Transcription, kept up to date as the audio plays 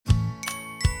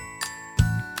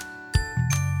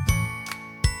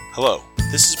Hello,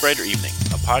 this is Brighter Evening,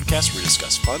 a podcast where we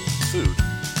discuss fun, food,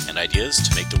 and ideas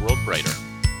to make the world brighter.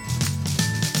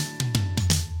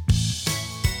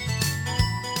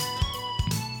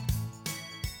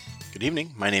 Good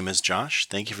evening, my name is Josh.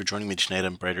 Thank you for joining me tonight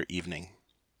on Brighter Evening.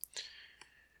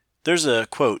 There's a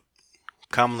quote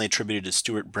commonly attributed to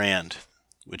Stuart Brand,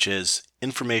 which is,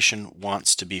 "Information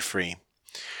wants to be free."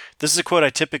 This is a quote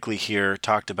I typically hear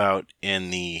talked about in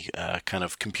the kind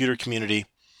of computer community,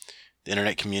 the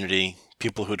internet community,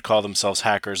 people who would call themselves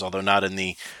hackers, although not in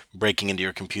the breaking into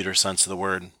your computer sense of the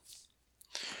word.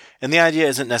 And the idea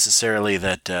isn't necessarily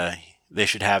that they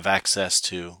should have access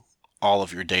to all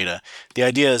of your data. The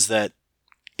idea is that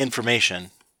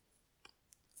information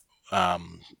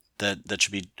that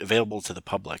should be available to the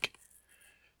public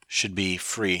should be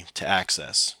free to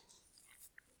access.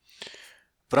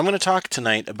 But I'm going to talk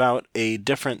tonight about a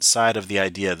different side of the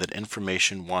idea that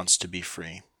information wants to be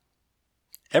free.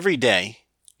 Every day,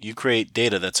 you create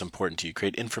data that's important to you,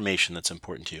 create information that's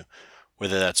important to you,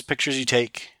 whether that's pictures you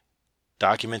take,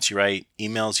 documents you write,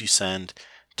 emails you send,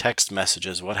 text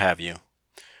messages, what have you.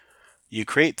 You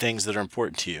create things that are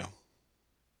important to you.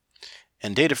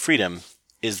 And data freedom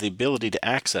is the ability to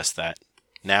access that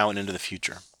now and into the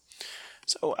future.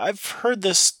 So I've heard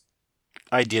this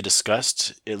idea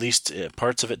discussed, at least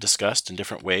parts of it discussed in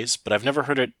different ways, but I've never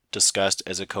heard it discussed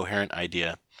as a coherent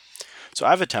idea. So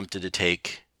I've attempted to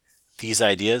take these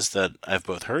ideas that I've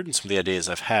both heard and some of the ideas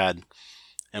I've had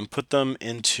and put them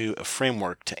into a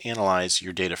framework to analyze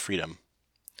your data freedom.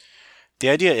 The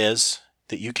idea is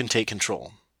that you can take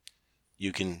control.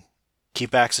 You can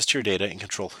keep access to your data and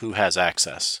control who has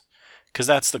access, because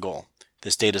that's the goal.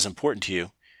 This data is important to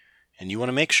you, and you want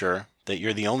to make sure that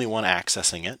you're the only one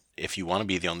accessing it, if you want to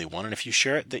be the only one, and if you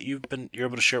share it, that you're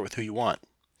able to share it with who you want.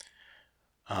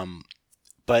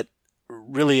 But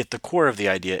really at the core of the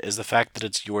idea is the fact that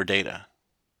it's your data.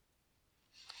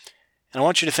 And I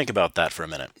want you to think about that for a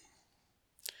minute.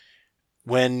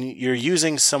 When you're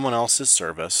using someone else's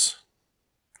service,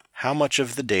 how much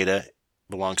of the data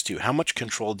belongs to you? How much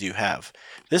control do you have?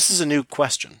 This is a new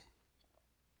question.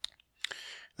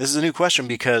 This is a new question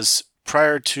because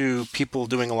prior to people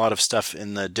doing a lot of stuff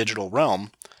in the digital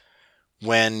realm,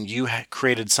 when you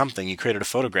created something, you created a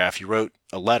photograph, you wrote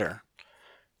a letter,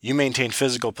 you maintained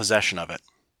physical possession of it.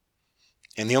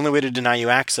 And the only way to deny you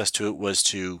access to it was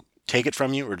to take it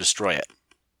from you or destroy it.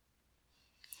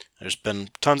 There's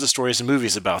been tons of stories and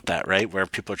movies about that, right? Where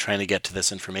people are trying to get to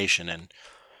this information and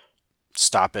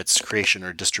stop its creation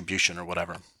or distribution or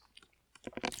whatever.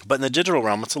 But in the digital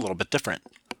realm, it's a little bit different.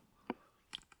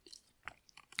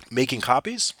 Making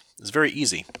copies is very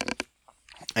easy.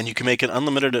 And you can make an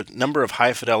unlimited number of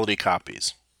high fidelity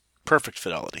copies. Perfect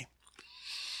fidelity.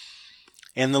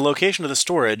 And the location of the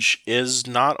storage is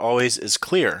not always as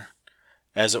clear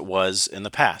as it was in the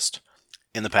past.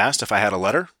 In the past, if I had a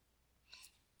letter,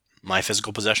 my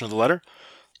physical possession of the letter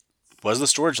was the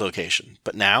storage location.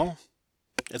 But now,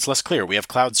 it's less clear. We have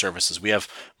cloud services. We have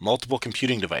multiple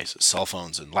computing devices, cell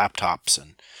phones and laptops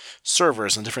and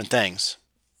servers and different things.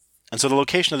 And so the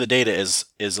location of the data is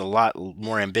a lot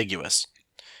more ambiguous.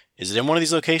 Is it in one of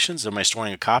these locations? Am I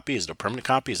storing a copy? Is it a permanent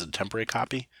copy? Is it a temporary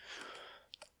copy?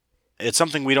 It's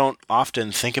something we don't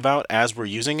often think about as we're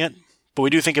using it, but we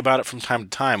do think about it from time to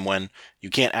time when you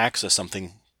can't access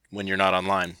something when you're not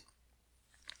online.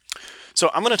 So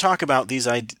I'm going to talk about this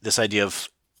idea of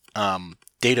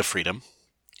data freedom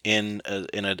in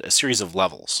a series of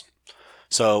levels.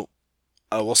 So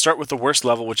we'll start with the worst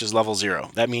level, which is level 0.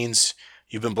 That means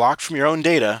you've been blocked from your own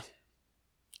data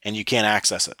and you can't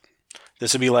access it.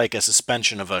 This would be like a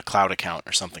suspension of a cloud account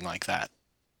or something like that.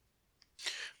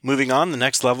 Moving on, the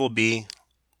next level will be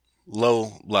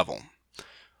low level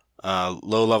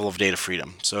of data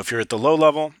freedom. So if you're at the low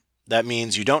level, that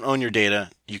means you don't own your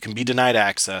data, you can be denied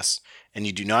access, and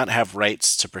you do not have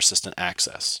rights to persistent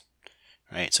access.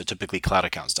 Right? So typically cloud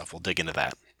account stuff, we'll dig into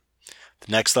that.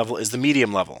 The next level is the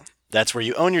medium level. That's where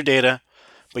you own your data,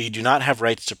 but you do not have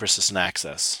rights to persistent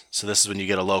access. So this is when you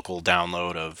get a local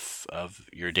download of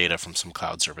your data from some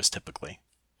cloud service typically.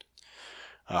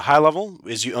 High level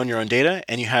is you own your own data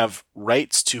and you have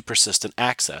rights to persistent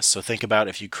access. So think about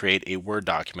if you create a Word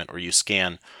document or you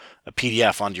scan a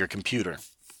PDF onto your computer.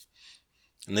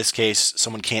 In this case,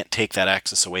 someone can't take that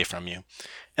access away from you.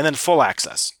 And then full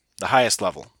access, the highest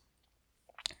level.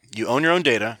 You own your own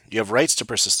data, you have rights to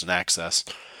persistent access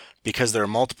because there are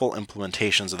multiple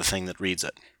implementations of the thing that reads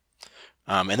it.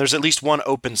 And there's at least one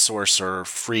open source or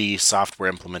free software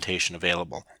implementation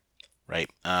available, right?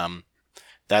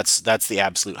 That's the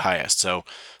absolute highest. So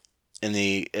in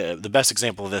the best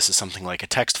example of this is something like a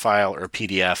text file or a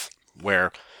PDF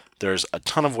where There's a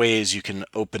ton of ways you can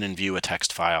open and view a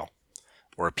text file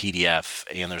or a PDF,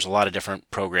 and there's a lot of different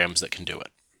programs that can do it.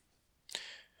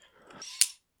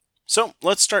 So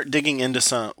let's start digging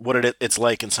into what it's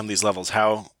like in some of these levels,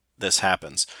 how this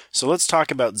happens. So let's talk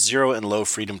about zero and low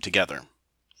freedom together.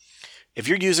 If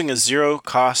you're using a zero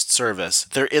cost service,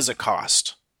 there is a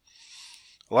cost.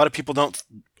 A lot of people don't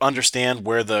understand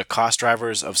where the cost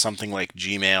drivers of something like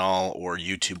Gmail or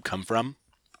YouTube come from.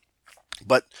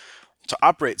 But to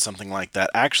operate something like that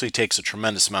actually takes a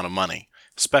tremendous amount of money,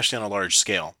 especially on a large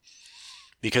scale,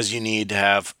 because you need to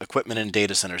have equipment in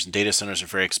data centers, and data centers are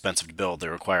very expensive to build. They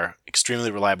require extremely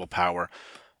reliable power,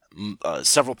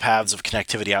 several paths of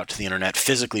connectivity out to the internet.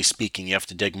 Physically speaking, you have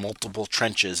to dig multiple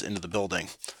trenches into the building,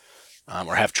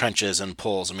 or have trenches and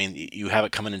poles. I mean, you have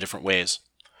it coming in different ways.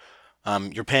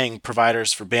 You're paying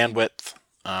providers for bandwidth,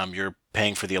 you're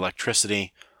paying for the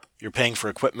electricity, you're paying for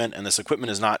equipment, and this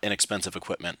equipment is not inexpensive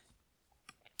equipment.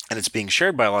 And it's being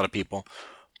shared by a lot of people,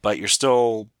 but you're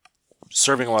still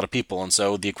serving a lot of people, and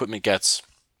so the equipment gets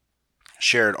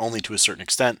shared only to a certain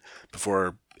extent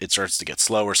before it starts to get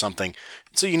slow or something.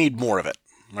 So you need more of it,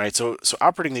 right? So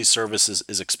operating these services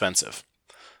is expensive.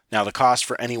 Now, the cost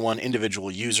for any one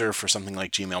individual user for something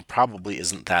like Gmail probably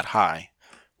isn't that high,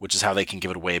 which is how they can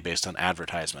give it away based on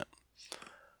advertisement.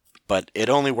 But it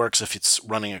only works if it's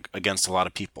running against a lot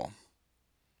of people.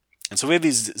 And so we have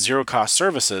these zero-cost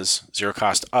services,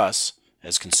 zero-cost us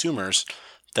as consumers,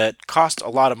 that cost a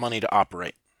lot of money to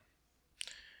operate.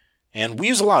 And we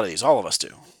use a lot of these, all of us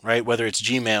do, right? Whether it's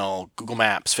Gmail, Google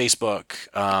Maps, Facebook,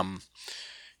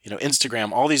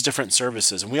 Instagram, all these different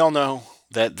services. And we all know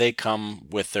that they come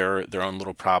with their own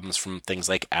little problems from things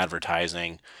like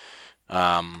advertising,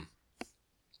 stuff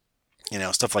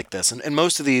like this. And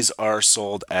most of these are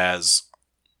sold as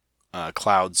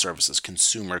cloud services,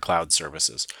 consumer cloud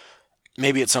services.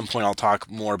 Maybe at some point I'll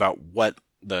talk more about what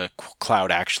the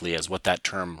cloud actually is, what that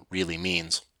term really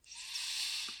means.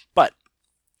 But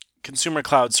consumer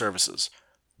cloud services,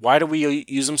 why do we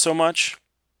use them so much?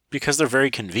 Because they're very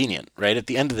convenient, right? At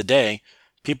the end of the day,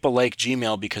 people like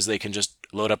Gmail because they can just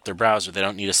load up their browser. They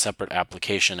don't need a separate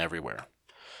application everywhere.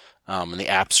 And the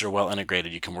apps are well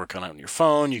integrated. You can work on it on your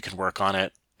phone. You can work on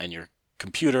it on your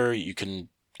computer. You can,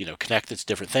 connect it to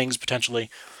different things potentially.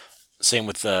 Same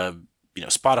with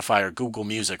Spotify or Google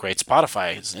Music, right?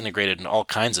 Spotify is integrated in all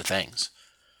kinds of things,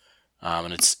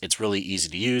 and it's really easy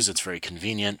to use. It's very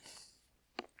convenient,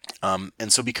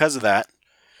 and so because of that,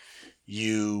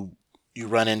 you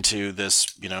run into this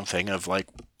thing of like,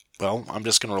 well, I'm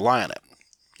just going to rely on it.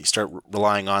 You start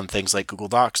relying on things like Google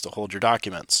Docs to hold your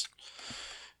documents.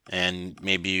 And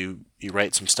maybe you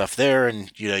write some stuff there,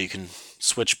 and you can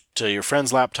switch to your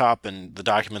friend's laptop, and the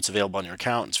document's available on your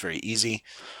account. It's very easy.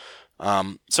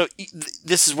 So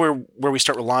this is where we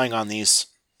start relying on these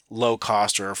low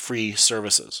cost or free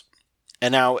services.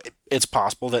 And now it's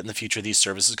possible that in the future these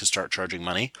services could start charging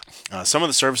money. Some of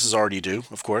the services already do,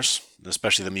 of course,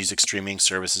 especially the music streaming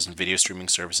services and video streaming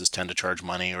services tend to charge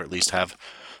money, or at least have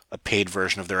a paid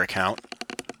version of their account.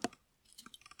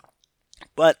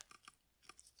 But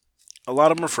a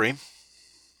lot of them are free.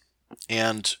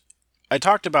 And I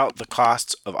talked about the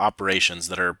costs of operations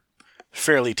that are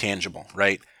fairly tangible,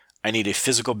 right? I need a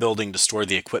physical building to store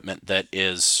the equipment that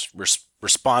is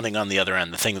responding on the other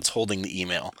end, the thing that's holding the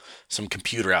email, some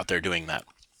computer out there doing that.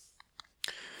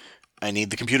 I need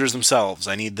the computers themselves.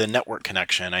 I need the network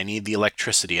connection. I need the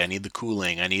electricity. I need the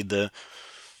cooling. I need the,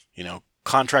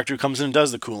 contractor who comes in and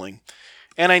does the cooling.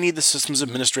 And I need the systems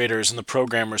administrators and the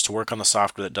programmers to work on the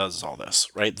software that does all this,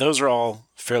 right? Those are all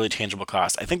fairly tangible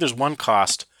costs. I think there's one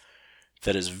cost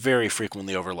that is very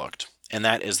frequently overlooked, and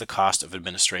that is the cost of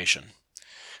administration.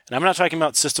 And I'm not talking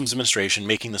about systems administration,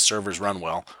 making the servers run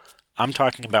well. I'm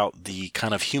talking about the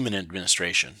kind of human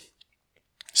administration.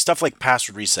 Stuff like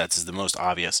password resets is the most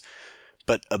obvious,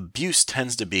 but abuse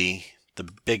tends to be the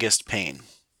biggest pain.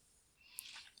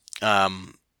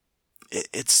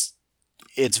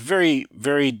 It's very,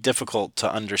 very difficult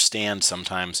to understand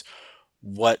sometimes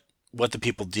what the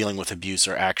people dealing with abuse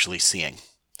are actually seeing.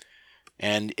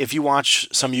 And if you watch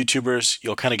some YouTubers,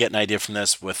 you'll kind of get an idea from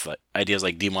this with ideas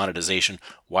like demonetization,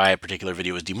 why a particular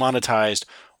video was demonetized,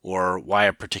 or why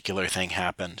a particular thing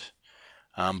happened.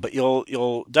 But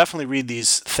you'll definitely read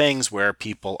these things where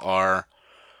people are,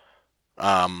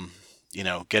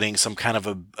 getting some kind of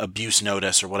abuse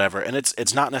notice or whatever, and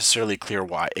it's not necessarily clear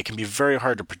why. It can be very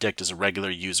hard to predict as a regular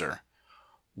user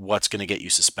what's going to get you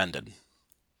suspended.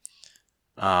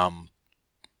 I'll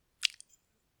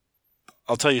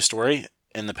tell you a story.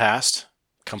 In the past,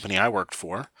 company I worked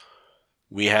for,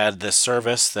 we had this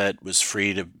service that was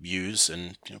free to use,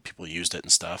 and people used it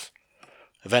and stuff.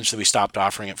 Eventually, we stopped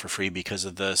offering it for free because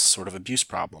of this sort of abuse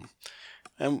problem.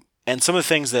 And some of the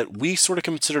things that we sort of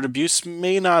considered abuse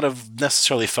may not have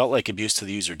necessarily felt like abuse to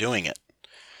the user doing it.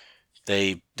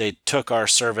 They took our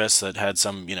service that had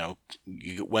some,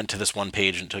 you went to this one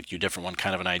page and it took you a different one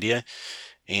kind of an idea,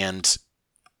 and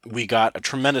we got a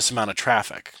tremendous amount of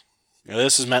traffic.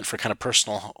 This is meant for kind of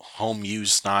personal home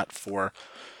use, not for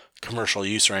commercial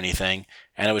use or anything,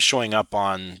 and it was showing up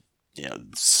on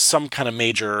some kind of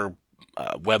major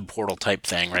web portal type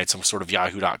thing, right? Some sort of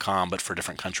yahoo.com, but for a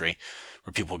different country,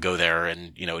 where people would go there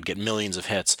and would get millions of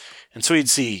hits. And so you'd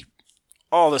see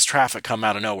all this traffic come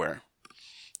out of nowhere,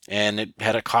 and it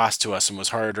had a cost to us and was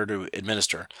harder to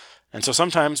administer. And so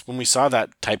sometimes when we saw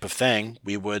that type of thing,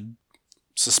 we would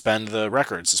suspend the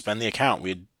record, suspend the account.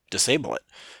 We'd disable it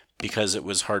because it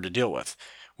was hard to deal with.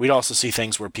 We'd also see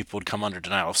things where people would come under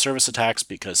denial of service attacks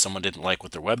because someone didn't like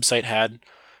what their website had.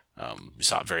 We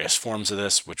saw various forms of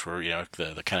this, which were,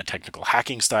 the kind of technical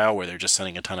hacking style where they're just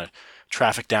sending a ton of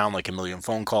traffic down, like a million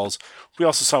phone calls. We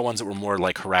also saw ones that were more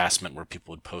like harassment, where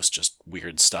people would post just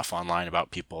weird stuff online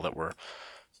about people that were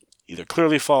either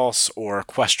clearly false or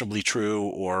questionably true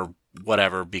or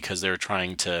whatever, because they were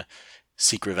trying to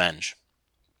seek revenge.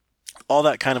 All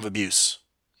that kind of abuse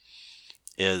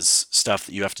is stuff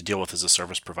that you have to deal with as a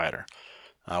service provider.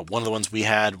 One of the ones we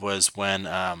had was when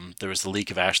there was the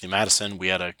leak of Ashley Madison. We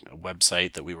had a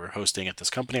website that we were hosting at this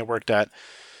company I worked at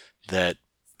that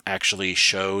actually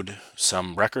showed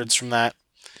some records from that.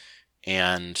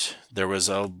 And there was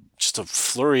just a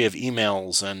flurry of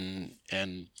emails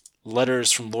and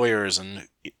letters from lawyers, and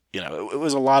it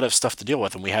was a lot of stuff to deal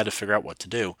with, and we had to figure out what to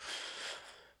do.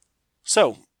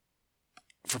 So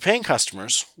for paying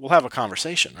customers, we'll have a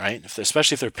conversation, right?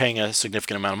 Especially if they're paying a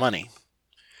significant amount of money.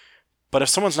 But if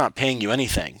someone's not paying you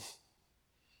anything,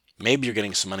 maybe you're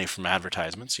getting some money from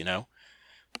advertisements,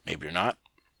 maybe you're not.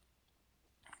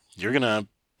 You're going to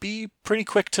be pretty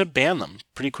quick to ban them,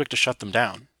 pretty quick to shut them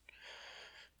down.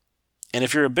 And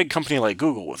if you're a big company like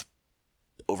Google with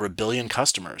over 1 billion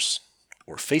customers,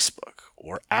 or Facebook,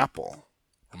 or Apple,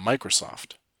 or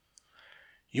Microsoft,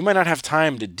 you might not have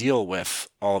time to deal with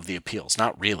all of the appeals.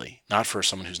 Not really. Not for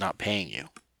someone who's not paying you.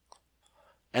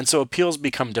 And so appeals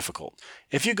become difficult.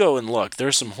 If you go and look,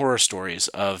 there's some horror stories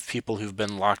of people who've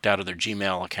been locked out of their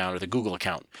Gmail account or the Google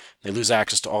account. They lose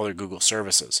access to all their Google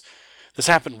services. This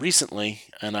happened recently,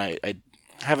 and I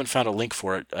haven't found a link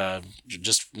for it,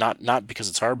 just not because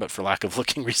it's hard, but for lack of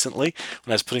looking recently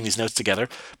when I was putting these notes together.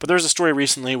 But there was a story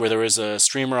recently where there was a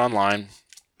streamer online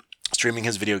streaming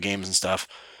his video games and stuff,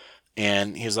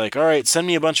 and he was like, all right, send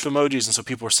me a bunch of emojis. And so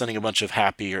people were sending a bunch of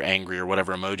happy or angry or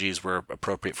whatever emojis were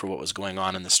appropriate for what was going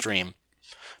on in the stream.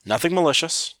 Nothing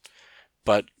malicious,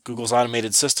 but Google's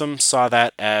automated system saw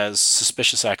that as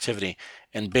suspicious activity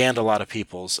and banned a lot of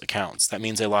people's accounts. That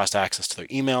means they lost access to their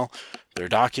email, their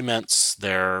documents,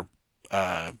 their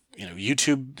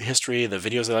YouTube history, the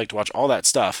videos they like to watch, all that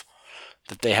stuff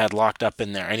that they had locked up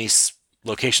in there. Any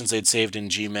locations they'd saved in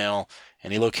Gmail,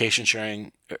 any location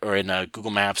sharing, or in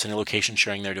Google Maps, any location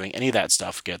sharing they're doing, any of that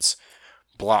stuff gets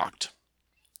blocked.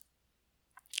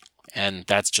 And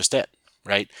that's just it,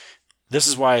 right? This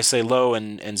is why I say low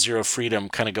and zero freedom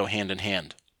kind of go hand in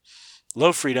hand.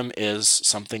 Low freedom is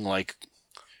something like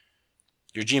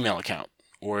your Gmail account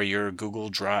or your Google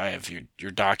Drive,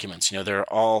 your documents.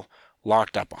 They're all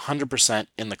locked up 100%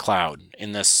 in the cloud,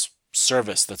 in this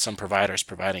service that some provider is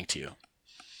providing to you.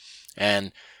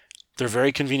 And they're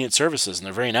very convenient services and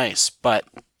they're very nice. But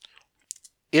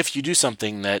if you do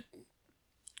something that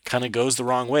kind of goes the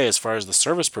wrong way as far as the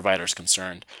service provider is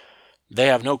concerned, they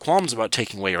have no qualms about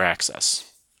taking away your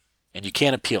access. And you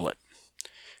can't appeal it.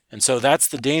 And so that's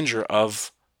the danger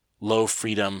of low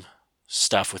freedom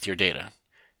stuff with your data.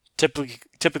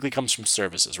 Typically comes from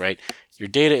services, right? Your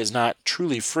data is not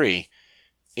truly free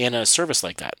in a service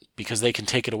like that because they can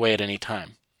take it away at any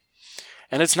time.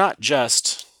 And it's not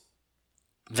just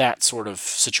that sort of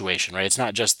situation, right? It's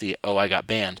not just I got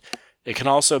banned. It can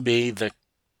also be the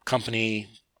company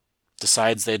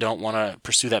decides they don't want to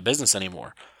pursue that business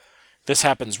anymore. This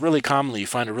happens really commonly. You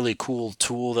find a really cool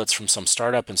tool that's from some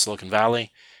startup in Silicon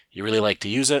Valley. You really like to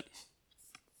use it,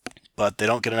 but they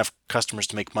don't get enough customers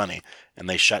to make money, and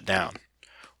they shut down.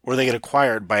 Or they get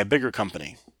acquired by a bigger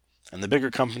company, and the bigger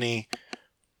company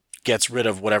gets rid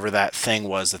of whatever that thing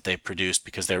was that they produced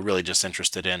because they're really just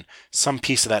interested in some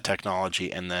piece of that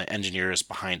technology and the engineers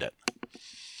behind it.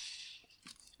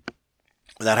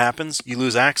 When that happens, you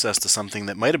lose access to something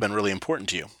that might have been really important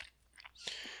to you.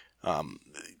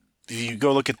 If you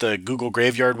go look at the Google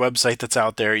Graveyard website that's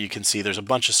out there, you can see there's a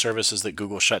bunch of services that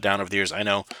Google shut down over the years. I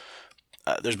know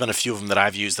there's been a few of them that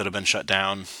I've used that have been shut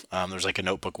down. There's like a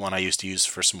notebook one I used to use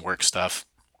for some work stuff.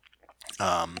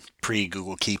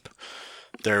 pre-Google Keep.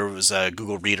 There was a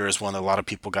Google Reader is one that a lot of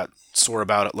people got sore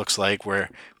about, it looks like, where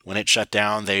when it shut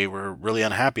down, they were really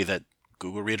unhappy that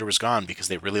Google Reader was gone because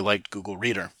they really liked Google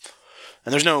Reader.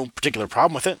 And there's no particular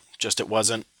problem with it, just it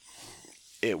wasn't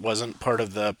part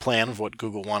of the plan of what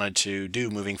Google wanted to do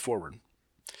moving forward.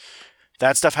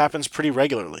 That stuff happens pretty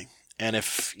regularly. And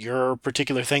if your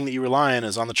particular thing that you rely on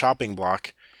is on the chopping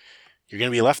block, you're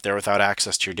going to be left there without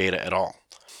access to your data at all.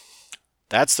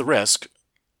 That's the risk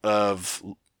of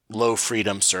low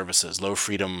freedom services, low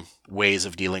freedom ways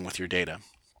of dealing with your data.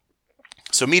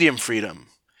 So medium freedom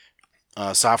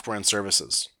software and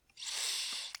services.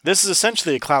 This is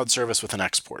essentially a cloud service with an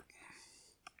export.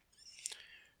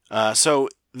 So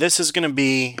this is going to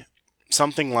be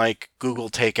something like Google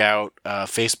Takeout,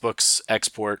 Facebook's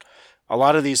export. A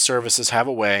lot of these services have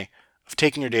a way of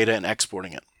taking your data and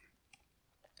exporting it.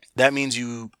 That means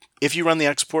if you run the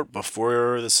export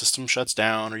before the system shuts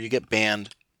down or you get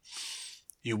banned,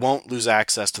 you won't lose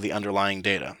access to the underlying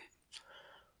data.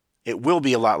 It will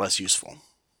be a lot less useful,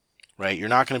 right? You're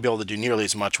not going to be able to do nearly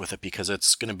as much with it because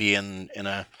it's going to be in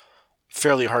a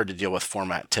fairly hard to deal with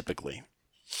format typically,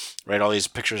 right? All these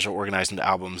pictures are organized into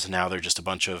albums, and now they're just a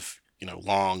bunch of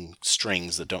long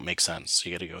strings that don't make sense. So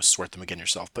you got to go sort them again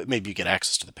yourself, but maybe you get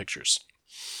access to the pictures.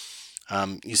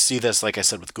 You see this, like I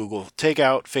said, with Google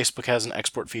Takeout. Facebook has an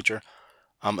export feature.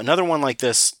 Another one like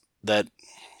this that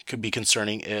could be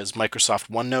concerning is Microsoft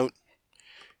OneNote.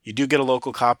 You do get a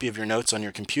local copy of your notes on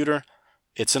your computer.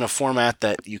 It's in a format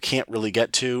that you can't really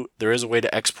get to. There is a way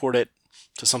to export it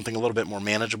to something a little bit more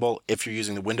manageable if you're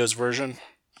using the Windows version,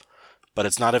 but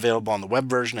it's not available on the web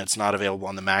version. It's not available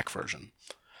on the Mac version.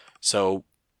 So,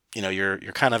 you're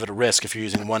kind of at a risk if you're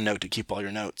using OneNote to keep all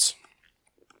your notes.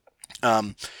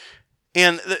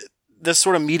 This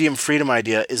sort of medium freedom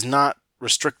idea is not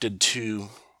restricted to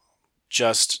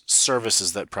just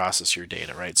services that process your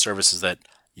data, right? Services that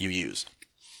you use.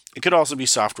 It could also be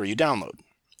software you download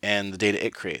and the data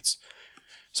it creates.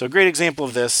 So a great example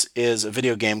of this is a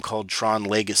video game called Tron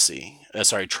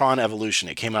Evolution.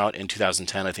 It came out in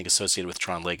 2010, I think, associated with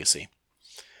Tron Legacy.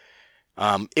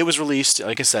 It was released,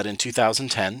 like I said, in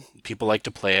 2010. People like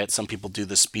to play it. Some people do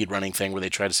the speed running thing where they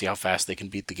try to see how fast they can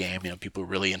beat the game. People are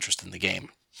really interested in the game.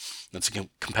 That's a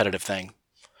competitive thing.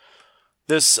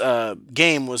 This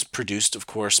game was produced, of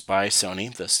course, by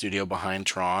Sony, the studio behind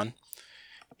Tron,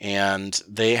 and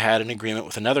they had an agreement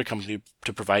with another company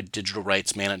to provide digital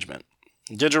rights management.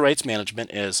 Digital rights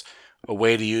management is a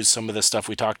way to use some of the stuff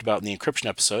we talked about in the encryption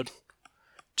episode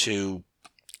to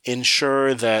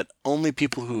ensure that only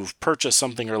people who've purchased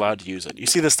something are allowed to use it. You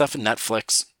see this stuff in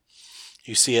Netflix.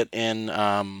 You see it in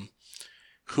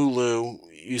Hulu.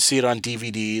 You see it on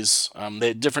DVDs. They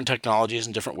have different technologies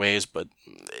in different ways, but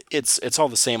it's all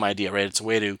the same idea, right? It's a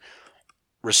way to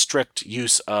restrict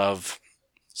use of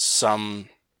some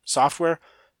software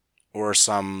or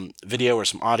some video or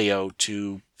some audio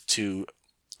to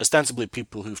ostensibly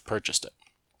people who've purchased it.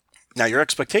 Now, your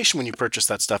expectation when you purchase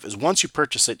that stuff is once you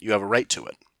purchase it, you have a right to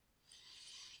it.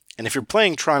 And if you're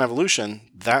playing Tron Evolution,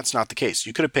 that's not the case.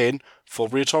 You could have paid full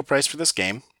retail price for this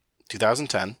game,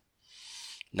 2010.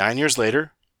 9 years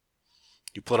later,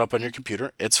 you pull it up on your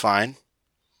computer. It's fine.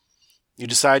 You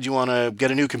decide you want to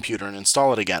get a new computer and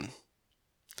install it again.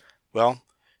 Well,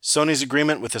 Sony's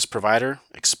agreement with this provider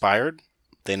expired.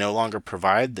 They no longer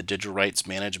provide the digital rights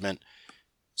management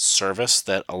service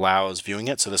that allows viewing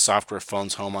it. So the software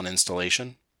phones home on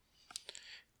installation.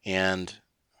 And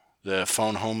the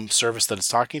phone home service that it's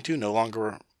talking to no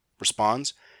longer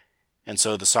responds. And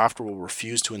so the software will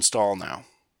refuse to install now.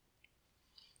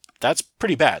 That's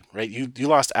pretty bad, right? You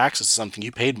lost access to something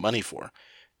you paid money for.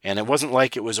 And it wasn't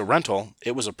like it was a rental,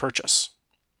 it was a purchase.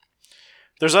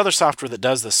 There's other software that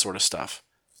does this sort of stuff.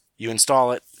 You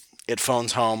install it, it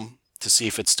phones home to see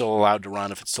if it's still allowed to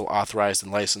run, if it's still authorized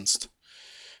and licensed.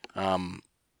 I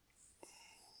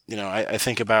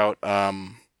think about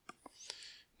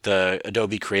the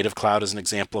Adobe Creative Cloud as an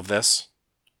example of this,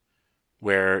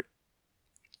 where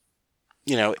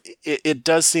it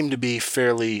does seem to be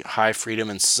fairly high freedom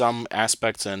in some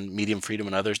aspects and medium freedom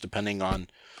in others, depending on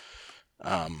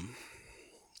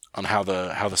how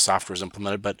the software is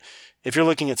implemented. But if you're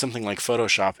looking at something like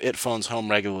Photoshop, it phones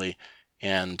home regularly,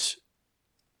 and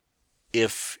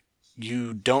if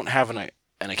you don't have an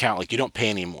account, like you don't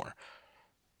pay anymore,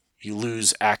 you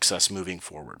lose access moving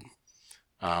forward.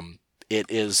 It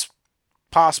is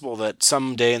possible that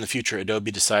someday in the future,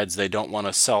 Adobe decides they don't want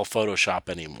to sell Photoshop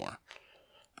anymore.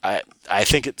 I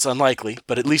think it's unlikely,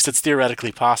 but at least it's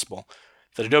theoretically possible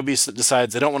that Adobe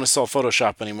decides they don't want to sell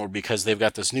Photoshop anymore because they've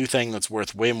got this new thing that's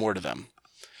worth way more to them.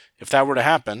 If that were to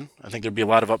happen, I think there'd be a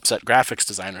lot of upset graphics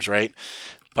designers, right?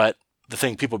 But the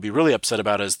thing people would be really upset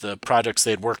about is the projects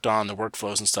they'd worked on, the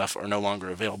workflows and stuff, are no longer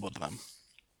available to them.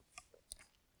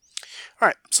 All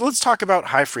right, so let's talk about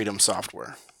high freedom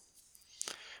software.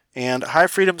 And high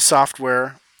freedom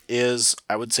software is,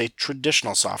 I would say,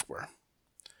 traditional software.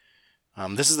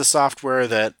 This is the software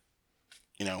that,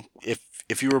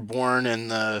 if you were born in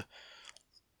the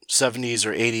 70s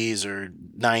or 80s or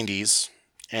 90s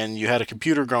and you had a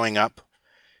computer growing up,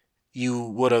 you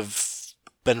would have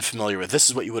been familiar with. This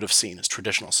is what you would have seen as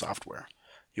traditional software.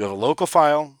 You have a local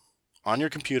file on your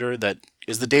computer that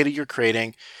is the data you're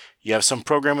creating. You have some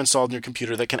program installed in your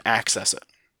computer that can access it.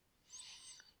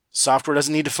 Software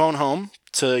doesn't need to phone home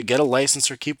to get a license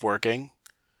or keep working.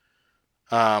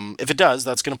 If it does,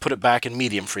 that's going to put it back in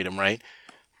medium freedom, right?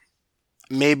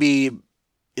 Maybe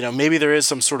there is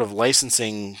some sort of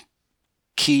licensing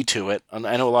key to it. I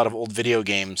know a lot of old video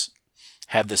games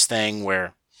had this thing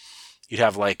where you'd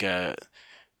have like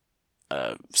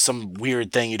some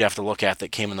weird thing you'd have to look at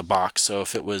that came in the box. So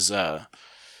if it was, I'm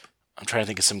trying to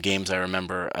think of some games I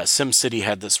remember. SimCity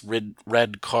had this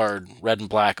red card, red and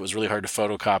black. It was really hard to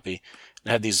photocopy. It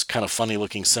had these kind of funny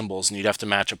looking symbols, and you'd have to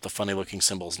match up the funny looking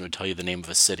symbols, and it would tell you the name of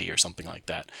a city or something like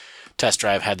that. Test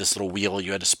Drive had this little wheel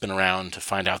you had to spin around to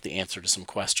find out the answer to some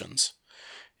questions.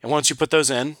 And once you put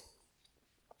those in,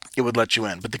 it would let you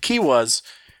in. But the key was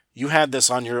you had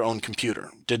this on your own computer.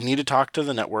 Didn't need to talk to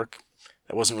the network.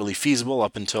 That wasn't really feasible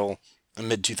up until the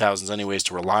mid-2000s anyways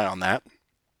to rely on that.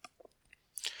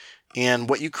 And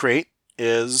what you create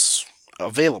is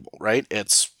available, right?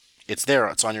 It's there.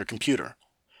 It's on your computer.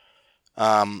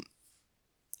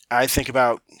 I think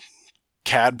about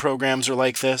CAD programs are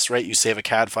like this, right? You save a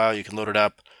CAD file, you can load it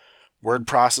up. Word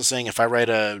processing, if I write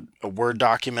a Word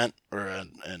document or a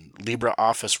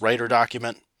LibreOffice Writer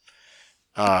document,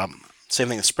 same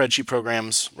thing with spreadsheet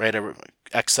programs, right?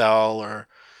 Excel or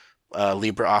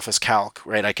LibreOffice Calc,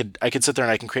 right? I could sit there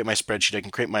and I can create my spreadsheet, I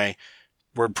can create my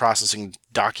word processing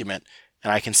document,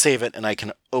 and I can save it and I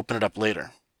can open it up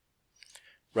later,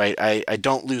 right? I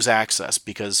don't lose access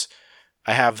because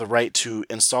I have the right to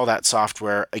install that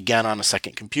software again on a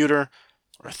second computer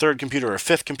or a third computer or a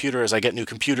fifth computer as I get new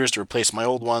computers to replace my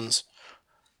old ones.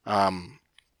 I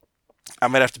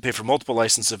might have to pay for multiple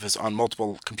licenses if it's on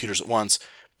multiple computers at once,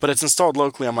 but it's installed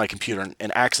locally on my computer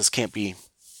and access can't be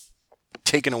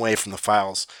taken away from the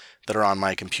files that are on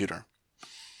my computer.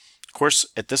 Of course,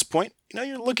 at this point,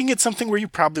 you're looking at something where you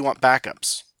probably want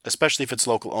backups, especially if it's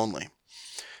local only.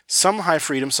 Some high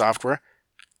freedom software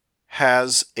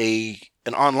has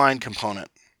an online component.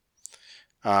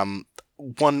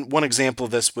 One example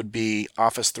of this would be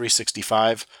Office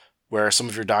 365, where some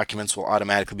of your documents will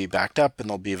automatically be backed up and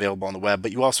they'll be available on the web,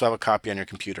 but you also have a copy on your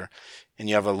computer and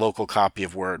you have a local copy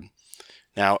of Word.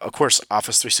 Now, of course,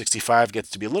 Office 365 gets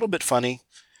to be a little bit funny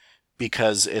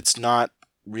because it's not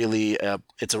really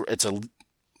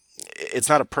it's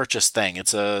not a purchase thing.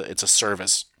 It's a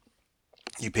service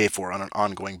you pay for on an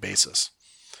ongoing basis.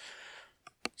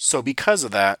 So because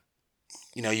of that,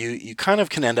 you kind of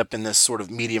can end up in this sort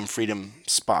of medium freedom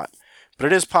spot. But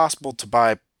it is possible to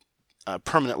buy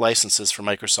permanent licenses for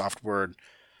Microsoft Word.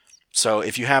 So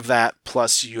if you have that,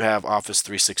 plus you have Office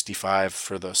 365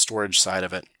 for the storage side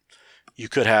of it, you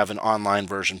could have an online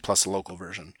version plus a local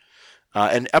version.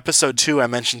 In episode 2, I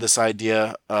mentioned this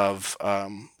idea of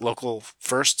local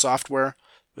first software.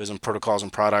 It was in Protocols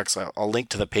and Products. I'll link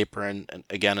to the paper and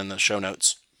again in the show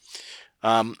notes.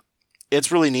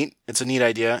 It's really neat. It's a neat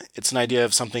idea. It's an idea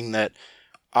of something that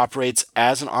operates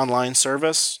as an online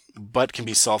service, but can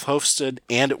be self-hosted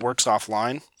and it works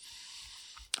offline.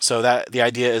 So that the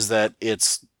idea is that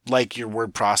it's like your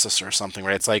word processor or something,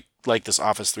 right? It's like this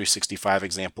Office 365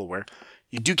 example where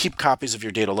you do keep copies of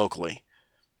your data locally,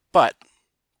 but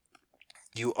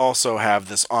you also have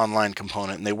this online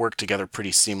component and they work together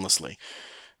pretty seamlessly.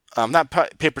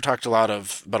 That paper talked about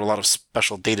a lot of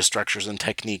special data structures and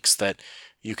techniques that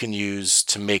you can use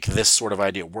to make this sort of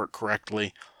idea work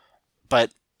correctly,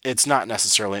 but it's not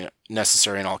necessarily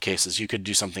necessary in all cases. You could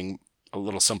do something a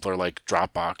little simpler like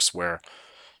Dropbox, where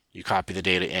you copy the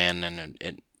data in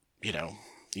and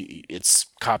it's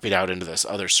copied out into this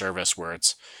other service where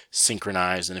it's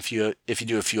synchronized. And if you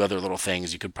do a few other little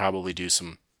things, you could probably do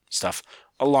some stuff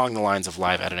along the lines of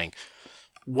live editing.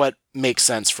 What makes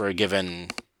sense for a given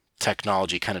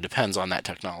technology kind of depends on that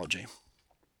technology.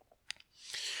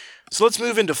 So let's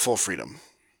move into full freedom.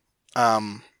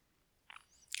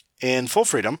 In full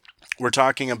freedom, we're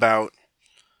talking about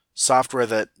software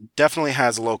that definitely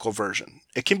has a local version.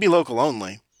 It can be local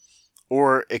only,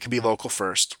 or it can be local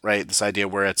first, right? This idea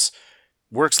where it's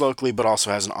works locally but also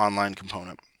has an online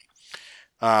component.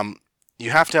 You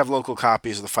have to have local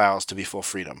copies of the files to be full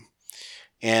freedom.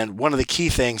 And one of the key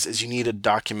things is you need a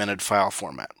documented file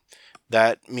format.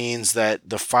 That means that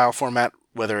the file format,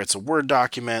 whether it's a Word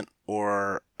document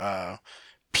or a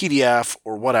PDF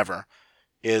or whatever,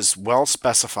 is well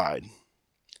specified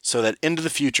so that into the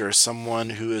future,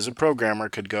 someone who is a programmer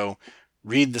could go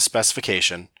read the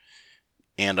specification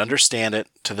and understand it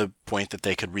to the point that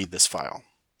they could read this file.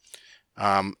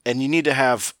 And you need to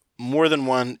have more than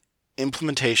one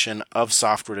implementation of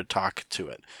software to talk to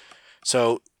it.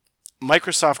 So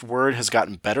Microsoft Word has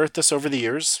gotten better at this over the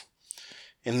years.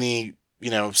 In the,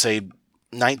 say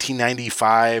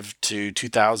 1995 to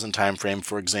 2000 timeframe,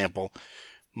 for example,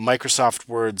 Microsoft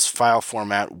Word's file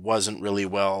format wasn't really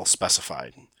well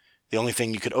specified. The only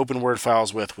thing you could open Word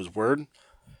files with was Word,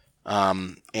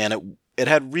 and it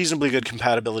had reasonably good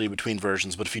compatibility between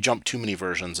versions, but if you jump too many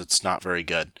versions, it's not very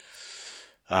good.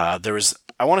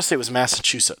 I want to say it was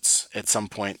Massachusetts at some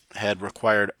point had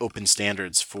required open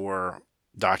standards for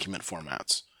document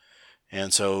formats.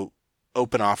 And so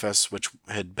OpenOffice, which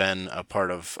had been a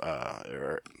part of,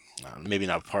 or maybe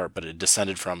not a part, but it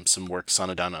descended from some work Sun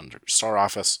had done under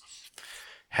StarOffice,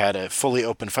 had a fully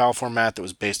open file format that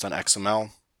was based on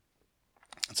XML.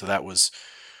 And so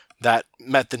that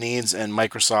met the needs, and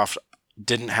Microsoft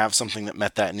didn't have something that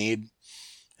met that need.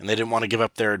 And they didn't want to give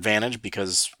up their advantage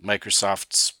because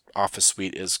Microsoft's Office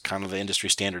suite is kind of the industry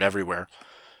standard everywhere.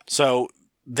 So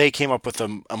they came up with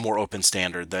a more open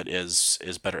standard that is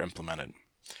better implemented.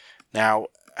 Now,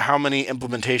 how many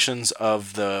implementations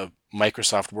of the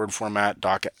Microsoft Word format,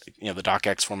 the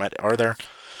DocX format, are there?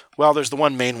 Well, there's the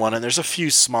one main one, and there's a few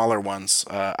smaller ones.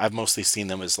 I've mostly seen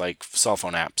them as like cell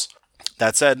phone apps.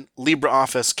 That said,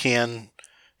 LibreOffice can,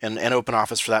 and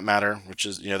OpenOffice for that matter, which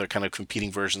is, they're kind of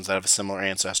competing versions that have a similar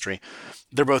ancestry.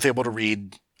 They're both able to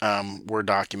read Word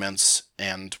documents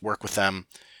and work with them.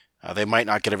 They might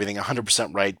not get everything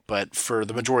 100% right, but for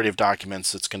the majority of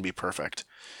documents, it's going to be perfect.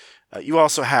 You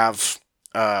also have,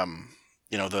 the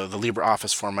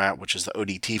LibreOffice format, which is the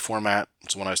ODT format.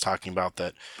 It's the one I was talking about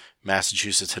that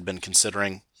Massachusetts had been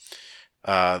considering.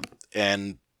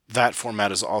 And that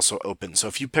format is also open. So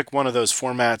if you pick one of those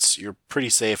formats, you're pretty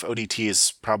safe. ODT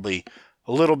is probably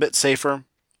a little bit safer,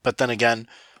 but then again,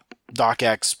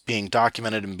 DocX being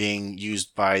documented and being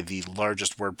used by the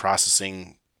largest word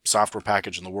processing software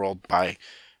package in the world by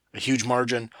a huge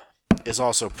margin is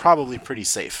also probably pretty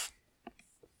safe.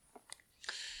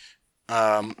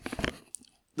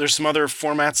 There's some other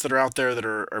formats that are out there that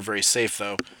are very safe,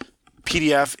 though.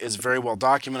 PDF is very well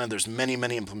documented. There's many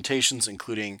implementations,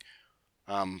 including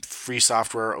free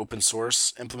software, open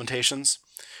source implementations.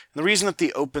 And the reason that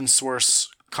the open source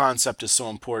concept is so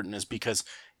important is because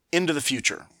into the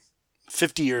future,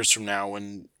 50 years from now,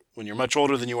 when you're much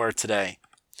older than you are today,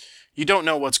 you don't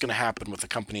know what's going to happen with the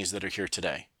companies that are here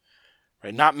today.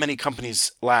 Right? Not many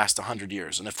companies last 100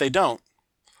 years, and if they don't,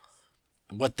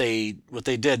 what they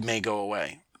did may go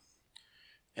away.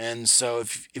 And so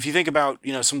if you think about,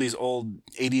 some of these old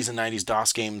 80s and 90s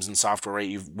DOS games and software, right?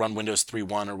 You run Windows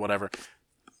 3.1 or whatever,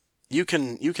 you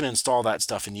can install that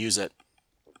stuff and use it,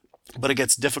 but it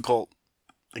gets difficult.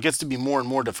 It gets to be more and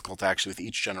more difficult actually with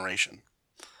each generation.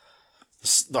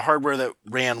 The hardware that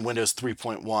ran Windows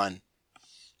 3.1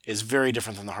 is very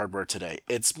different than the hardware today.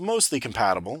 It's mostly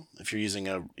compatible if you're using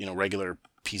a regular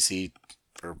PC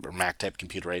or Mac type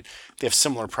computer, right? They have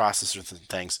similar processors and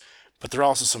things, but there are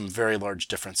also some very large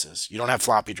differences. You don't have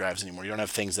floppy drives anymore. You don't have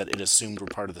things that it assumed were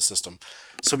part of the system.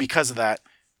 So because of that,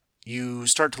 you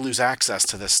start to lose access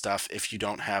to this stuff if you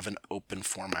don't have an open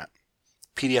format.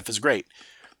 PDF is great.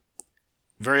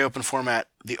 Very open format.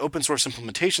 The open source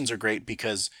implementations are great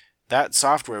because that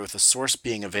software, with the source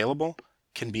being available,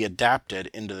 can be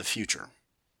adapted into the future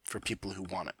for people who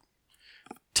want it.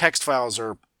 Text files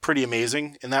are pretty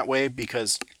amazing in that way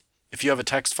because if you have a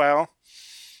text file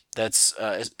that's,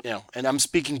 and I'm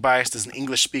speaking biased as an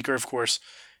English speaker, of course,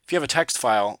 if you have a text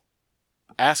file,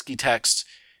 ASCII text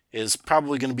is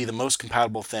probably going to be the most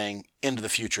compatible thing into the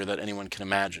future that anyone can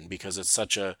imagine because it's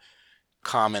such a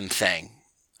common thing.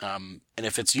 And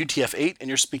if it's UTF-8 and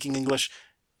you're speaking English,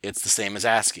 it's the same as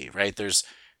ASCII, right?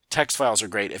 Text files are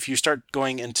great. If you start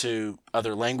going into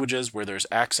other languages where there's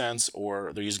accents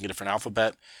or they're using a different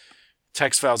alphabet,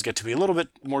 text files get to be a little bit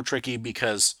more tricky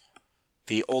because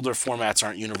the older formats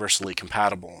aren't universally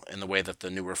compatible in the way that the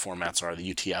newer formats are,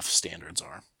 the UTF standards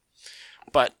are.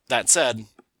 But that said,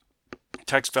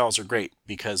 text files are great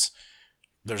because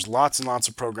there's lots and lots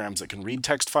of programs that can read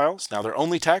text files. Now, they're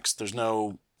only text. There's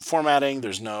no formatting.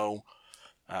 There's no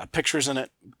pictures in it.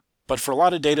 But for a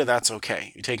lot of data, that's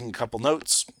okay. You're taking a couple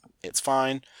notes. It's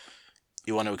fine.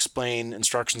 You want to explain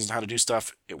instructions on how to do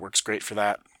stuff. It works great for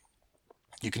that.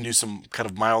 You can do some kind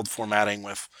of mild formatting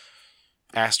with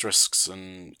asterisks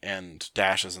and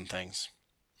dashes and things.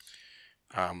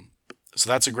 So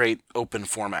that's a great open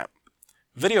format.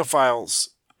 Video files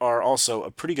are also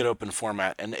a pretty good open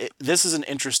format, and this is an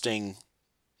interesting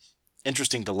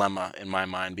dilemma in my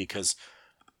mind, because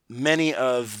many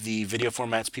of the video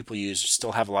formats people use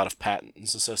still have a lot of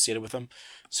patents associated with them,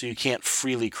 so you can't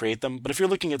freely create them. But if you're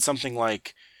looking at something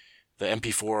like the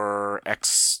MP4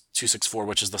 X264,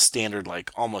 which is the standard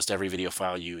like almost every video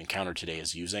file you encounter today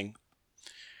is using,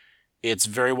 it's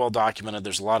very well documented.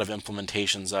 There's a lot of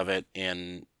implementations of it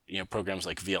in programs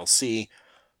like VLC,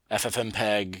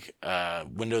 FFmpeg,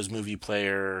 Windows Movie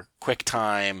Player,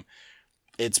 QuickTime.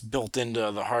 It's built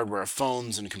into the hardware of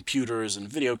phones and computers and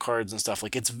video cards and stuff.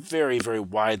 Like, it's very, very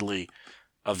widely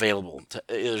available.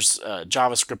 There's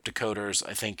JavaScript decoders.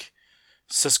 I think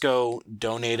Cisco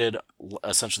donated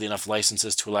essentially enough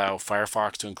licenses to allow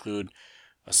Firefox to include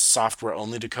a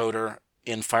software-only decoder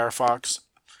in Firefox.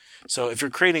 So if you're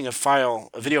creating a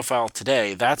video file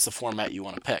today, that's the format you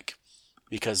want to pick,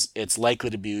 because it's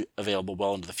likely to be available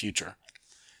well into the future.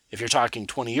 If you're talking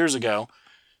 20 years ago,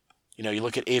 you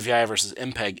look at AVI versus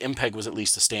MPEG. MPEG was at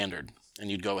least a standard, and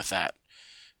you'd go with that.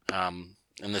 And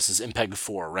this is MPEG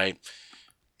 4, right?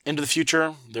 Into the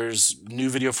future, there's new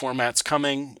video formats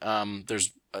coming.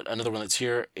 There's another one that's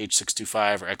here,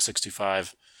 H625 or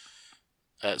X625.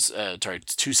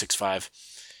 265,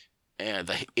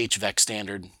 the HVEC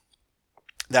standard.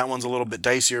 That one's a little bit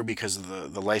dicier because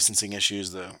of the licensing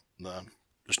issues. There's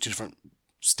two different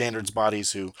standards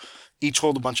bodies who each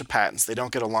hold a bunch of patents. They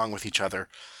don't get along with each other.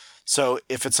 So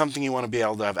if it's something you want to be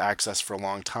able to have access for a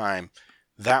long time,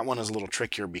 that one is a little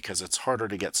trickier because it's harder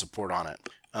to get support on it.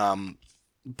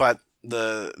 But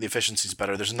the efficiency is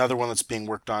better. There's another one that's being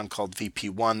worked on called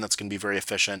VP1 that's going to be very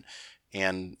efficient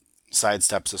and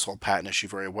sidesteps this whole patent issue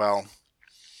very well.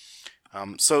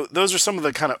 So those are some of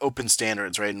the kind of open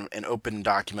standards, right, and open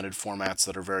documented formats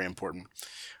that are very important.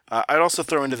 I'd also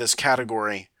throw into this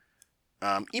category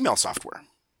email software.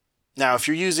 Now, if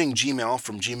you're using Gmail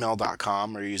from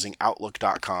gmail.com or you're using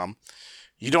outlook.com,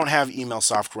 you don't have email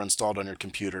software installed on your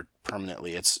computer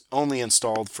permanently. It's only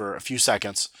installed for a few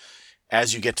seconds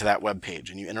as you get to that web page.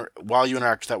 And while you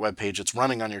interact with that web page, it's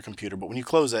running on your computer, but when you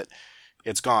close it,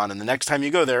 it's gone. And the next time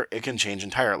you go there, it can change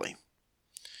entirely.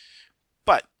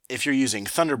 But if you're using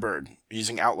Thunderbird,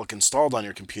 using Outlook installed on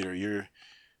your computer, you're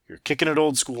kicking it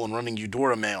old school and running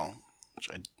Eudora Mail, which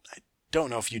I don't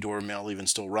know if Eudora Mail even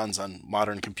still runs on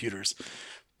modern computers,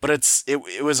 but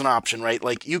it was an option, right?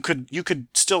 Like you could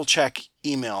still check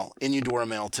email in Eudora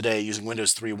Mail today using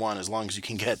Windows 3.1 as long as you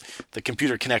can get the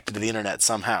computer connected to the internet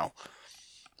somehow.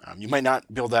 You might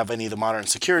not be able to have any of the modern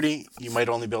security. You might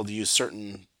only be able to use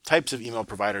certain types of email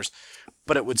providers,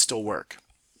 but it would still work.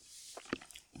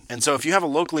 And so if you have a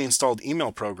locally installed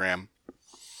email program,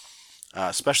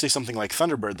 especially something like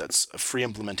Thunderbird that's a free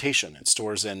implementation, it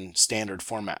stores in standard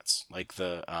formats like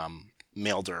the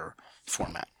Maildir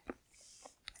format.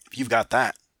 If you've got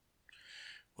that,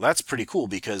 well, that's pretty cool,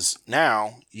 because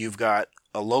now you've got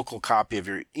a local copy of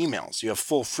your emails. You have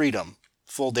full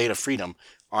data freedom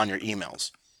on your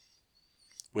emails,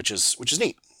 which is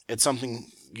neat. It's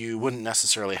something you wouldn't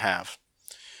necessarily have.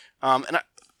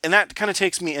 And that kind of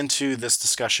takes me into this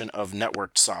discussion of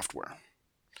networked software.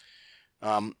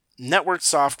 Networked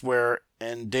software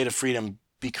and data freedom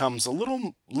becomes a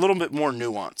little bit more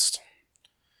nuanced,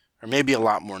 or maybe a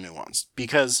lot more nuanced,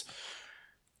 because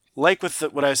like with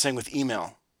what I was saying with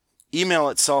email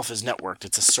itself is networked.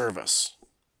 It's a service.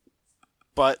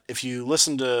 But if you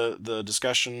listen to the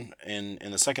discussion in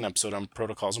the second episode on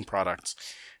protocols and products,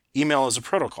 email is a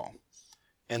protocol.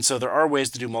 And so there are ways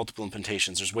to do multiple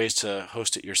implementations. There's ways to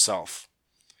host it yourself.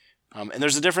 And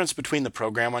there's a difference between the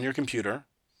program on your computer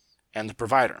and the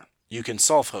provider. You can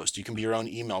self-host. You can be your own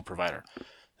email provider.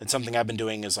 It's something I've been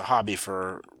doing as a hobby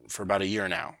for about a year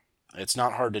now. It's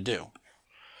not hard to do.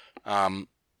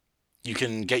 You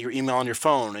can get your email on your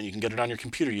phone, and you can get it on your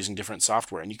computer using different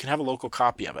software, and you can have a local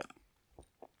copy of it.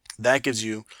 That gives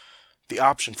you the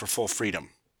option for full freedom,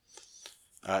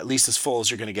 at least as full as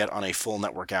you're going to get on a full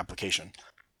network application.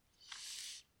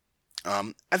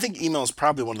 I think email is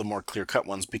probably one of the more clear-cut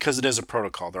ones because it is a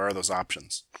protocol. There are those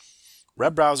options.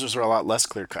 Web browsers are a lot less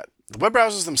clear-cut. The web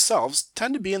browsers themselves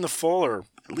tend to be in the full or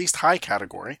at least high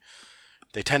category.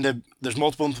 There's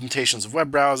multiple implementations of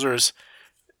web browsers.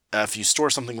 If you store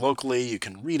something locally, you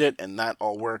can read it, and that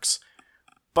all works.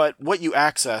 But what you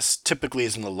access typically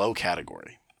is in the low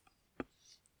category.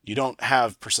 You don't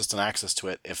have persistent access to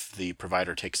it if the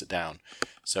provider takes it down.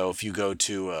 So if you go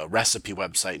to a recipe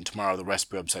website and tomorrow the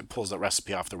recipe website pulls that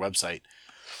recipe off their website,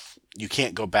 you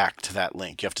can't go back to that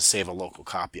link. You have to save a local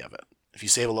copy of it. If you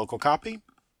save a local copy,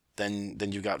 then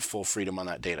you got full freedom on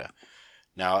that data.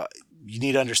 Now, you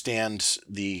need to understand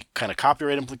the kind of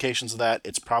copyright implications of that.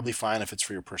 It's probably fine if it's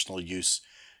for your personal use.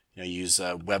 Use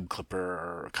a web clipper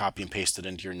or copy and paste it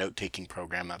into your note-taking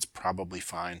program. That's probably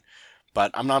fine.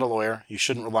 But I'm not a lawyer. You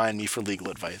shouldn't rely on me for legal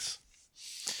advice.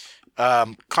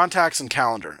 Contacts and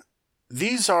calendar.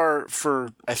 These are, for,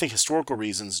 I think, historical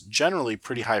reasons, generally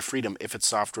pretty high freedom if it's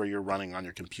software you're running on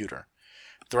your computer.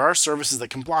 There are services that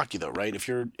can block you, though, right? If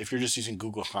you're just using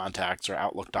Google Contacts or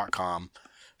Outlook.com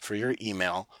for your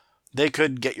email, they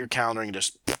could get your calendar and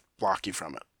just block you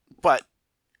from it. But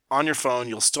on your phone,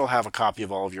 you'll still have a copy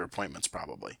of all of your appointments,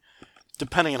 probably,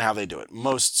 depending on how they do it.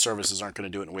 Most services aren't going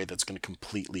to do it in a way that's going to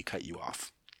completely cut you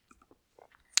off.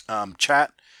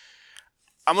 Chat.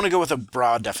 I'm going to go with a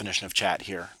broad definition of chat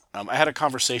here. I had a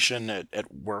conversation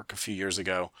at work a few years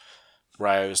ago where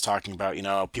I was talking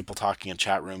about, people talking in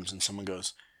chat rooms, and someone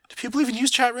goes, "Do people even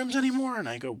use chat rooms anymore?" And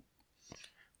I go,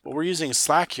 "Well, we're using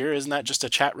Slack here. Isn't that just a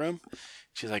chat room?"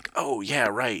 She's like, "Oh, yeah,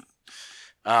 right."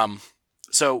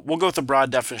 So we'll go with the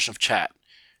broad definition of chat.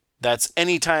 That's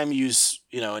anytime you use,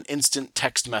 an instant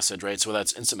text message, right? So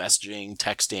that's instant messaging,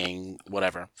 texting,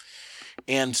 whatever.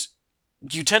 And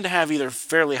you tend to have either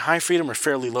fairly high freedom or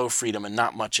fairly low freedom and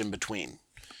not much in between.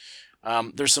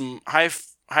 There's some high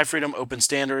freedom open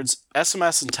standards.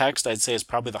 SMS and text, I'd say, is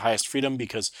probably the highest freedom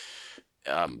because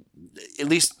at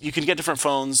least you can get different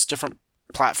phones, different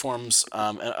platforms.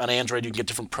 On Android, you can get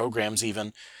different programs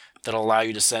even that'll allow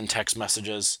you to send text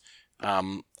messages.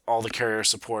 All the carriers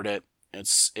support it.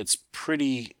 It's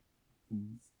pretty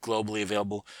globally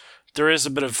available. There is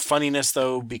a bit of funniness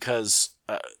though, because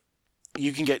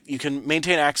you can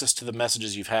maintain access to the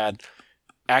messages you've had.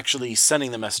 Actually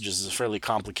sending the messages is a fairly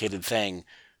complicated thing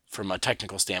from a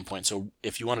technical standpoint. So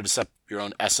if you wanted to set up your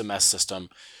own SMS system,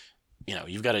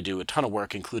 you've got to do a ton of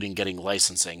work, including getting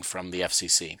licensing from the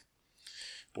FCC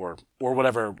or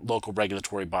whatever local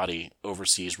regulatory body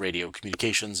oversees radio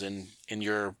communications in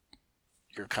your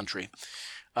country.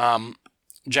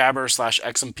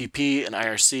 Jabber/XMPP and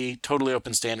IRC, totally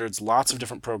open standards, lots of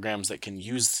different programs that can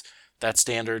use that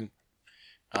standard.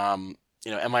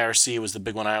 MIRC was the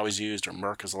big one I always used, or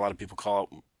Merc as a lot of people call it,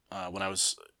 when I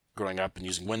was growing up and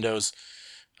using Windows.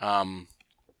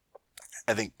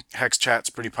 I think HexChat's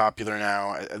pretty popular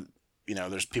now.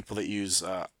 There's people that use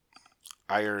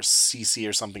IRCC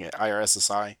or something,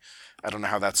 IRSSI. I don't know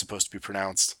how that's supposed to be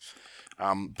pronounced.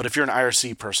 But if you're an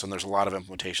IRC person, there's a lot of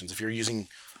implementations. If you're using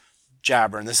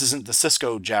Jabber, and this isn't the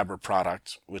Cisco Jabber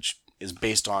product, which is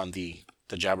based on the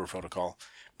Jabber protocol,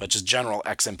 but just general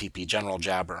XMPP, general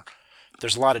Jabber,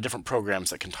 there's a lot of different programs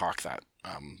that can talk that.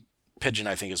 Pigeon,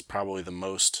 I think, is probably the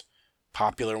most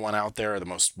popular one out there, or the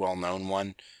most well-known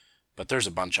one, but there's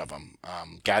a bunch of them.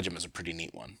 Gadget is a pretty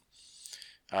neat one.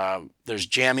 There's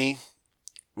Jammy,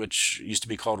 which used to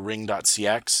be called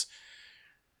Ring.cx.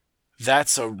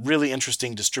 That's a really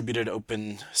interesting distributed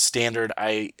open standard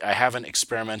I haven't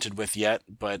experimented with yet,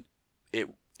 but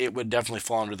it would definitely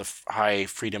fall under the high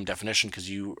freedom definition because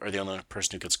you are the only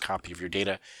person who gets a copy of your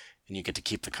data, and you get to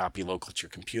keep the copy local to your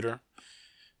computer.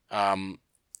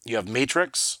 You have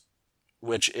Matrix,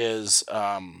 which is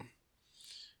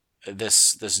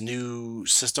this new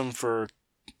system for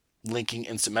linking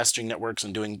instant messaging networks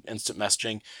and doing instant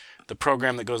messaging. The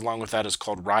program that goes along with that is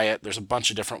called Riot. There's a bunch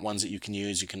of different ones that you can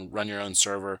use. You can run your own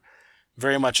server.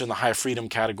 Very much in the high freedom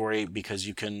category because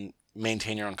you can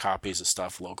maintain your own copies of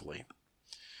stuff locally.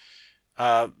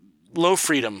 Low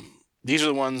freedom. These are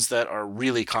the ones that are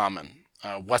really common.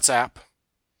 WhatsApp,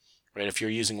 right? If you're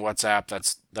using WhatsApp,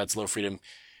 that's low freedom.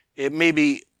 It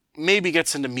maybe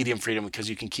gets into medium freedom because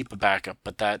you can keep a backup,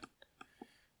 but that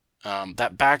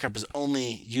backup is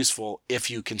only useful if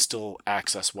you can still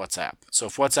access WhatsApp. So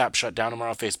if WhatsApp shut down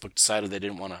tomorrow, Facebook decided they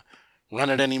didn't want to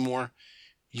run it anymore,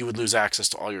 you would lose access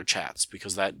to all your chats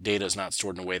because that data is not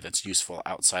stored in a way that's useful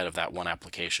outside of that one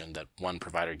application that one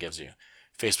provider gives you.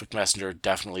 Facebook Messenger,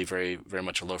 definitely very, very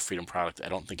much a low freedom product. I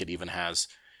don't think it even has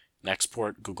an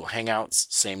export. Google Hangouts,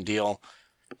 same deal.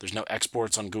 There's no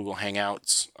exports on Google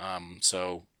Hangouts.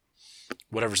 So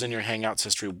whatever's in your Hangouts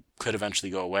history could eventually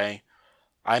go away.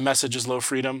 iMessage is low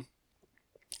freedom,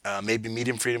 maybe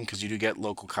medium freedom because you do get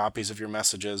local copies of your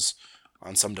messages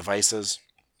on some devices.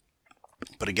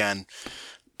 But again,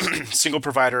 single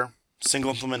provider,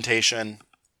 single implementation,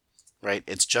 right?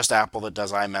 It's just Apple that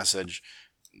does iMessage.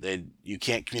 You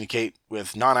can't communicate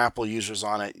with non-Apple users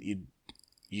on it.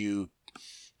 You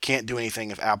can't do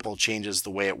anything if Apple changes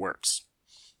the way it works.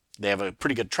 They have a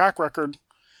pretty good track record.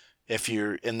 If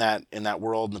you're in that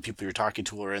world and the people you're talking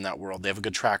to are in that world, they have a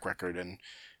good track record, and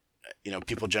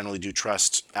people generally do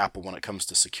trust Apple when it comes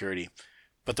to security.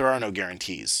 But there are no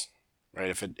guarantees. right?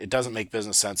 If it doesn't make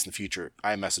business sense in the future,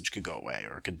 iMessage could go away,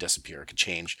 or it could disappear, it could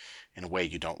change in a way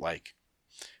you don't like.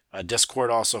 Discord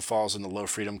also falls in the low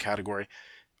freedom category.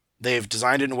 They've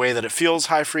designed it in a way that it feels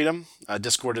high freedom.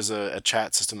 Discord is a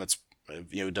chat system that's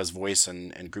does voice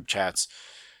and group chats,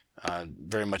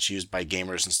 very much used by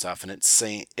gamers and stuff. And it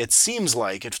seems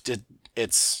like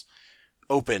it's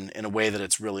open in a way that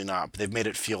it's really not, but they've made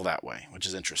it feel that way, which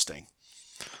is interesting.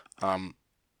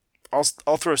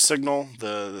 I'll throw Signal,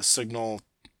 the Signal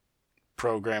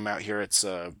program out here. It's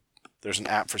there's an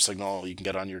app for Signal. You can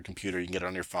get it on your computer, you can get it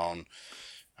on your phone.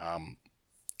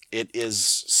 It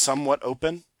is somewhat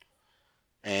open,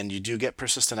 and you do get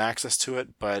persistent access to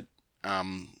it, but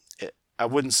I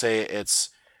wouldn't say it's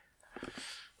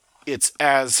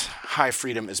as high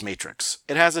freedom as Matrix.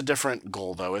 It has a different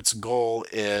goal, though. Its goal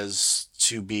is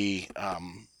to be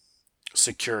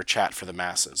secure chat for the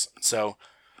masses. So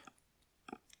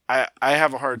I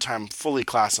have a hard time fully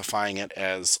classifying it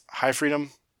as high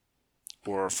freedom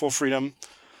or full freedom.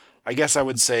 I guess I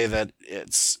would say that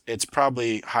it's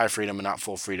probably high freedom and not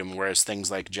full freedom, whereas things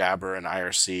like Jabber and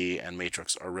IRC and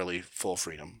Matrix are really full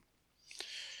freedom.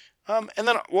 And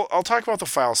then I'll talk about the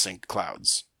file sync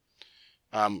clouds.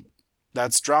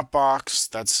 That's Dropbox,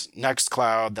 that's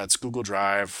Nextcloud, that's Google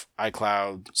Drive,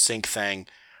 iCloud, SyncThing.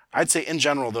 I'd say in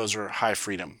general those are high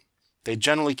freedom. They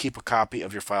generally keep a copy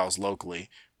of your files locally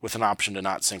with an option to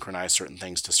not synchronize certain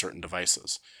things to certain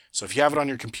devices. So if you have it on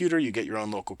your computer, you get your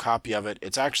own local copy of it.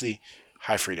 It's actually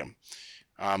high freedom.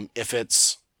 If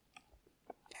it's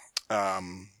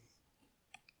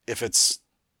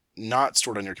not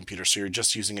stored on your computer, so you're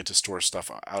just using it to store stuff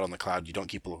out on the cloud, you don't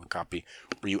keep a local copy,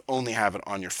 or you only have it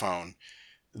on your phone,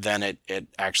 then it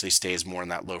actually stays more in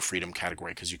that low freedom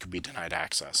category because you could be denied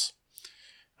access.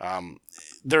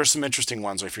 There are some interesting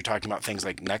ones. If you're talking about things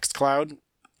like Nextcloud,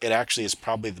 it actually is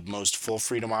probably the most full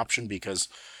freedom option because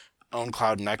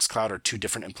OwnCloud and Nextcloud are two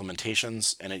different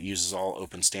implementations, and it uses all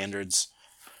open standards.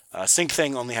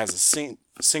 SyncThing only has a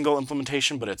single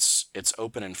implementation, but it's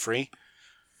open and free,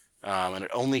 and it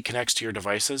only connects to your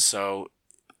devices. So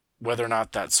whether or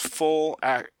not that's full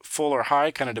or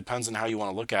high kind of depends on how you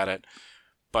want to look at it.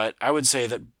 But I would say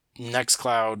that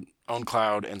Nextcloud,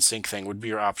 OwnCloud, and SyncThing would be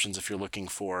your options if you're looking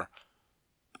for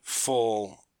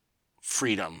full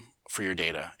freedom for your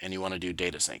data and you want to do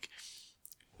data sync.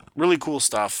 Really cool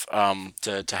stuff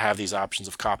to have these options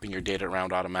of copying your data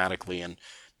around automatically and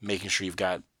making sure you've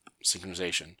got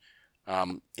synchronization.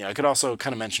 I could also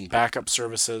kind of mention backup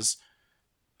services.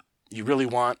 You really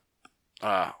want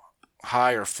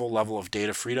high or full level of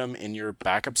data freedom in your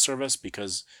backup service,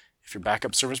 because if your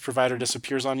backup service provider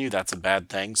disappears on you, that's a bad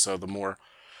thing. So the more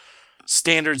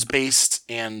standards-based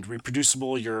and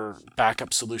reproducible your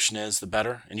backup solution is, the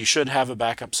better. And you should have a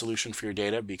backup solution for your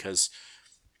data because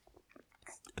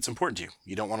it's important to you.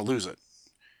 You don't want to lose it.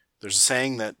 There's a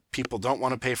saying that people don't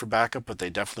want to pay for backup, but they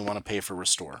definitely want to pay for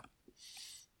restore.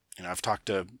 I've talked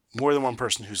to more than one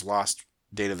person who's lost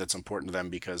data that's important to them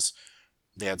because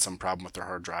they had some problem with their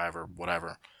hard drive or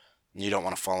whatever. And you don't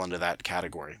want to fall into that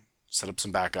category. Set up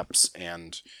some backups,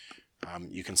 and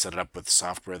you can set it up with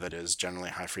software that is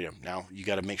generally high freedom. Now, you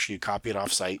got to make sure you copy it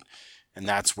off-site, and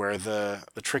that's where the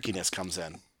trickiness comes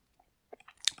in.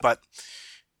 But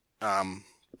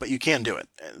you can do it.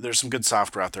 There's some good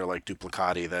software out there like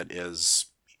Duplicati that is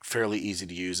fairly easy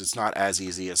to use. It's not as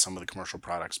easy as some of the commercial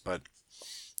products, but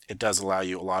it does allow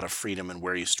you a lot of freedom in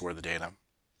where you store the data.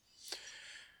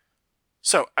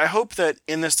 So I hope that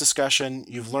in this discussion,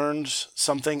 you've learned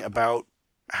something about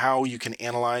how you can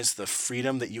analyze the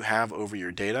freedom that you have over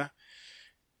your data.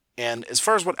 And as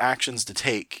far as what actions to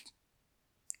take,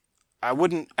 I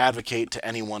wouldn't advocate to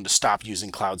anyone to stop using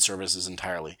cloud services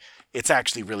entirely. It's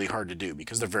actually really hard to do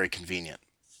because they're very convenient.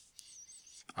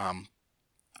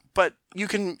 But you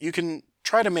can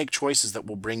try to make choices that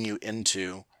will bring you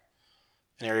into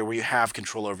an area where you have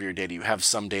control over your data. You have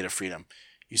some data freedom.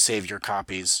 You save your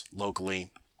copies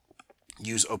locally.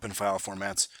 Use open file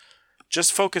formats.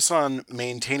 Just focus on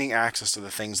maintaining access to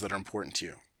the things that are important to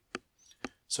you.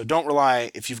 So don't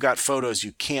rely, if you've got photos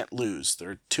you can't lose,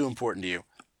 they're too important to you.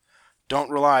 Don't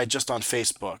rely just on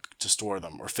Facebook to store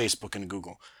them, or Facebook and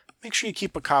Google. Make sure you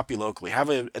keep a copy locally. Have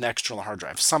an external hard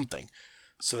drive, something,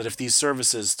 so that if these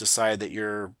services decide that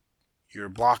you're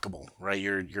blockable, right?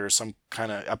 You're some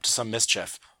kind of up to some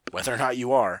mischief, whether or not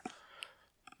you are,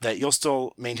 that you'll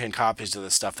still maintain copies of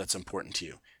the stuff that's important to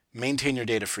you. Maintain your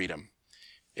data freedom.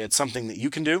 It's something that you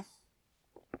can do,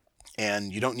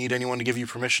 and you don't need anyone to give you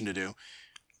permission to do.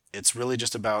 It's really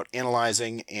just about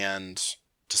analyzing and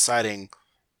deciding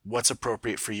what's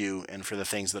appropriate for you and for the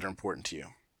things that are important to you.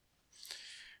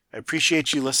 I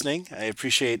appreciate you listening. I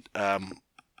appreciate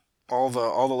all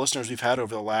the listeners we've had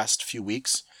over the last few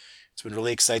weeks. It's been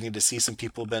really exciting to see some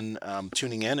people have been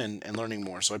tuning in and learning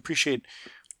more. So I appreciate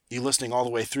you listening all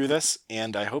the way through this,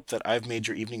 and I hope that I've made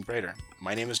your evening brighter.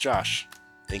 My name is Josh.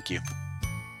 Thank you.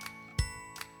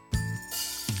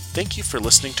 Thank you for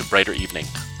listening to Brighter Evening.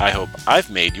 I hope I've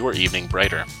made your evening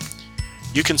brighter.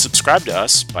 You can subscribe to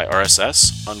us by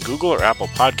RSS on Google or Apple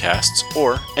Podcasts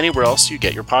or anywhere else you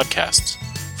get your podcasts.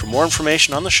 For more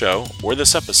information on the show or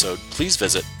this episode, please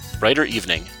visit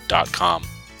brighter.evening.com.